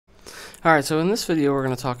Alright, so in this video we're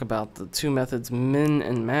going to talk about the two methods min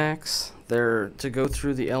and max. They're to go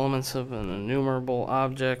through the elements of an enumerable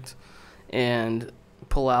object and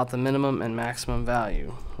pull out the minimum and maximum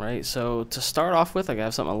value, right? So to start off with, I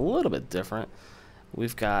have something a little bit different.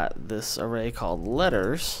 We've got this array called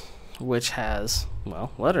letters, which has,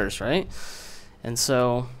 well, letters, right? And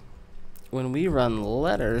so when we run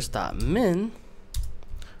letters.min,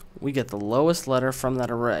 we get the lowest letter from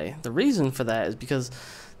that array. The reason for that is because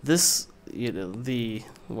this,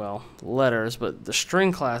 letters, but the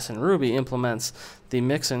string class in Ruby implements the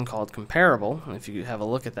mixin called comparable. And if you have a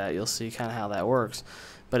look at that, you'll see kind of how that works.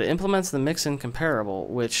 But it implements the mixin comparable,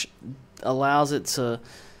 which allows it to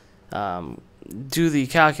do the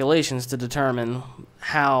calculations to determine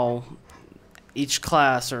how each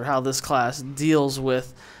class or how this class deals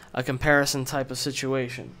with a comparison type of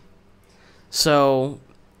situation. So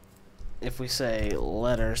if we say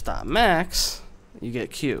letters.max, you get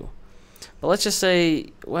Q. But let's just say,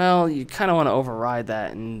 well, you kind of want to override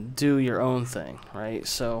that and do your own thing, right?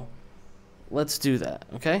 So let's do that,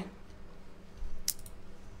 okay?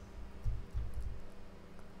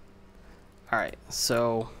 Alright,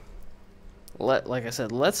 so like I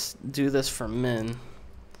said, let's do this for min.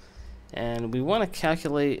 And we want to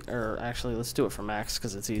calculate, or actually let's do it for max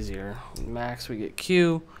because it's easier. Max, we get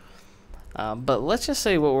Q. But let's just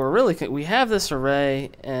say what we're really, we have this array,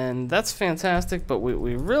 and that's fantastic, but what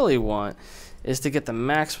we really want is to get the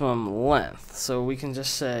maximum length. So we can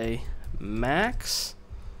just say max,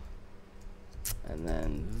 and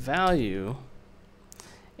then value,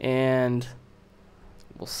 and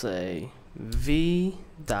we'll say v.size,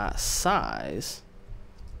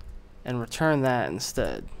 and return that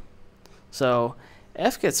instead. So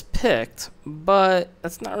f gets picked, but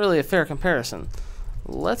that's not really a fair comparison.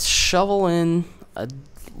 Let's shovel in a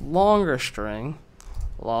longer string,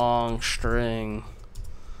 long string.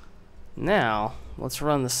 Now let's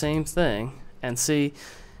run the same thing and see.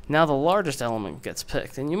 Now the largest element gets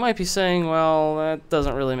picked, and you might be saying, well, that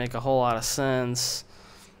doesn't really make a whole lot of sense.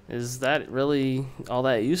 Is that really all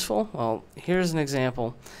that useful? Well, here's an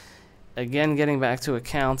example. Again, getting back to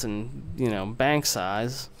account and bank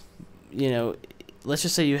size. Let's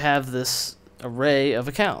just say you have this array of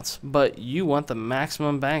accounts, but you want the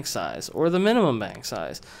maximum bank size or the minimum bank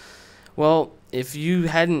size. Well, if you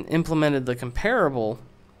hadn't implemented the comparable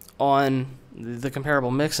on the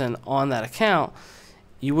comparable mixin on that account,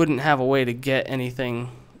 you wouldn't have a way to get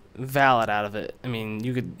anything valid out of it. I mean,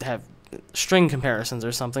 you could have string comparisons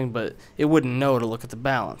or something, but it wouldn't know to look at the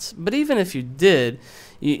balance. But even if you did,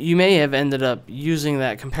 you may have ended up using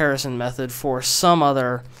that comparison method for some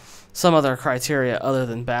other criteria other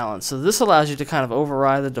than balance. So this allows you to kind of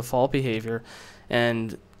override the default behavior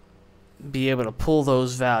and be able to pull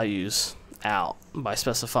those values out by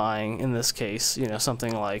specifying, in this case,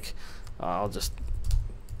 something like, I'll just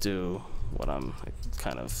do what I'm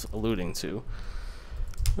kind of alluding to.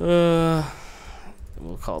 We'll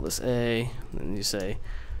call this A, and then you say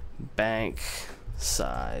bank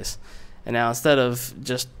size. And now instead of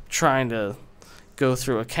just trying to go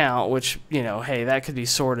through account, which, hey, that could be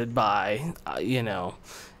sorted by,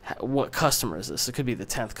 what customer is this? It could be the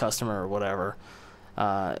 10th customer or whatever.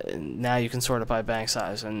 Now you can sort it by bank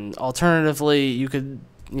size. And alternatively, you could,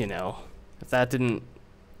 if that didn't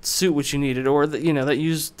suit what you needed, or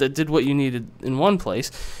that did what you needed in one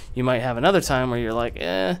place, you might have another time where you're like,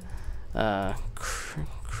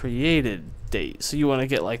 created date. So you want to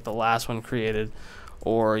get like the last one created,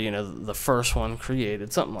 or the first one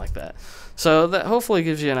created, something like that. So that hopefully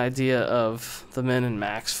gives you an idea of the min and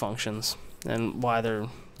max functions and why they're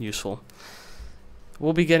useful.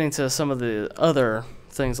 We'll be getting to some of the other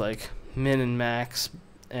things like min and max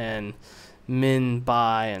and min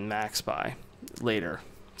by and max by later,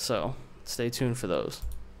 so stay tuned for those.